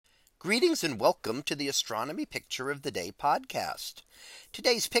Greetings and welcome to the Astronomy Picture of the Day podcast.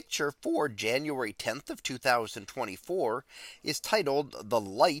 Today's picture for January 10th of 2024 is titled "The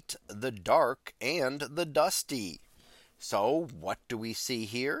Light, the Dark, and the Dusty." So what do we see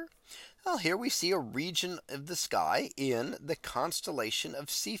here? Well, here we see a region of the sky in the constellation of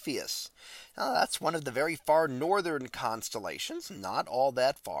Cepheus. Now, that's one of the very far northern constellations, not all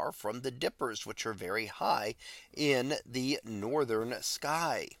that far from the Dippers, which are very high in the northern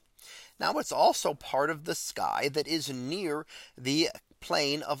sky. Now, it's also part of the sky that is near the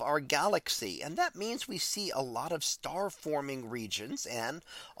plane of our galaxy. And that means we see a lot of star forming regions and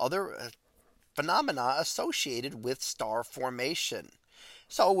other phenomena associated with star formation.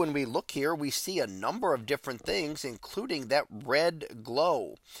 So when we look here, we see a number of different things, including that red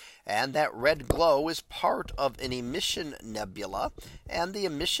glow. And that red glow is part of an emission nebula. And the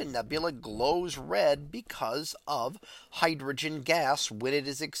emission nebula glows red because of hydrogen gas when it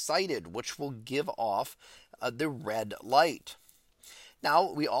is excited, which will give off the red light.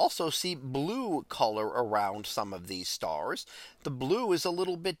 Now we also see blue color around some of these stars. The blue is a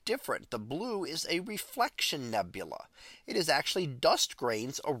little bit different. The blue is a reflection nebula. It is actually dust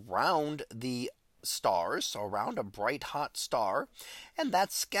grains around the stars, around a bright hot star, and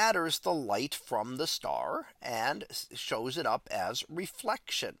that scatters the light from the star and shows it up as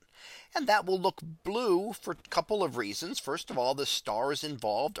reflection. And that will look blue for a couple of reasons. First of all, the stars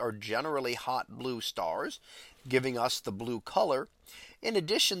involved are generally hot blue stars, giving us the blue color. In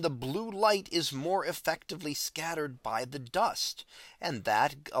addition, the blue light is more effectively scattered by the dust, and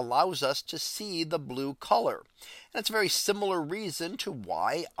that allows us to see the blue color. And it's a very similar reason to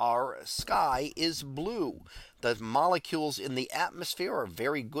why our sky is blue. The molecules in the atmosphere are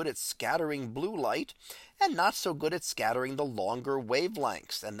very good at scattering blue light and not so good at scattering the longer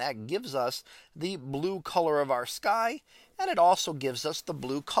wavelengths. And that gives us the blue color of our sky. And it also gives us the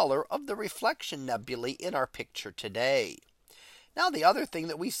blue color of the reflection nebulae in our picture today. Now the other thing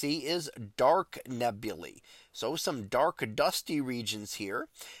that we see is dark nebulae. So some dark dusty regions here,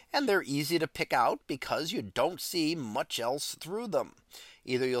 and they're easy to pick out because you don't see much else through them.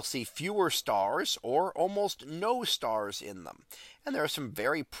 Either you'll see fewer stars or almost no stars in them. And there are some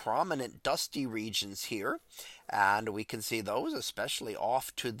very prominent dusty regions here. And we can see those, especially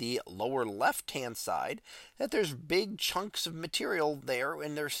off to the lower left hand side, that there's big chunks of material there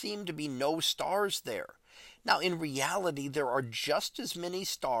and there seem to be no stars there. Now, in reality, there are just as many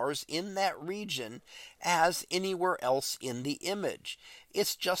stars in that region as anywhere else in the image.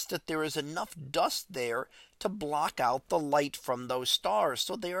 It's just that there is enough dust there to block out the light from those stars,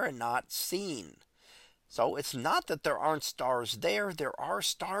 so they are not seen. So it's not that there aren't stars there. There are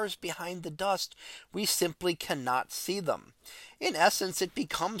stars behind the dust. We simply cannot see them. In essence, it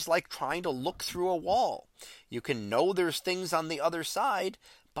becomes like trying to look through a wall. You can know there's things on the other side,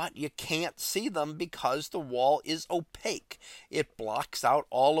 but you can't see them because the wall is opaque. It blocks out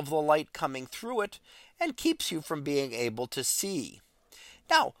all of the light coming through it and keeps you from being able to see.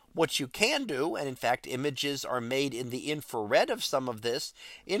 Now, what you can do, and in fact images are made in the infrared of some of this,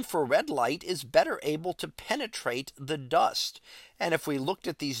 infrared light is better able to penetrate the dust. And if we looked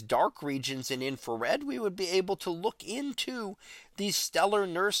at these dark regions in infrared, we would be able to look into these stellar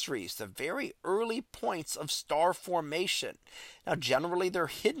nurseries, the very early points of star formation. Now, generally they're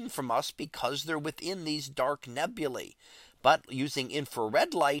hidden from us because they're within these dark nebulae. But using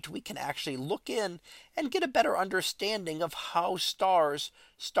infrared light, we can actually look in and get a better understanding of how stars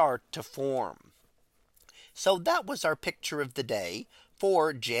start to form. So that was our picture of the day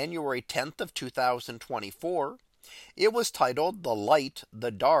for January 10th of 2024. It was titled "The Light,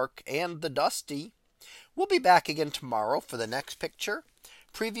 the Dark, and the Dusty." We'll be back again tomorrow for the next picture,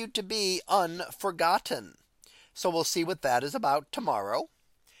 previewed to be Unforgotten. So we'll see what that is about tomorrow.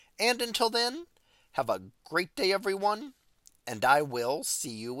 And until then, have a great day, everyone. And I will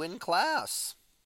see you in class.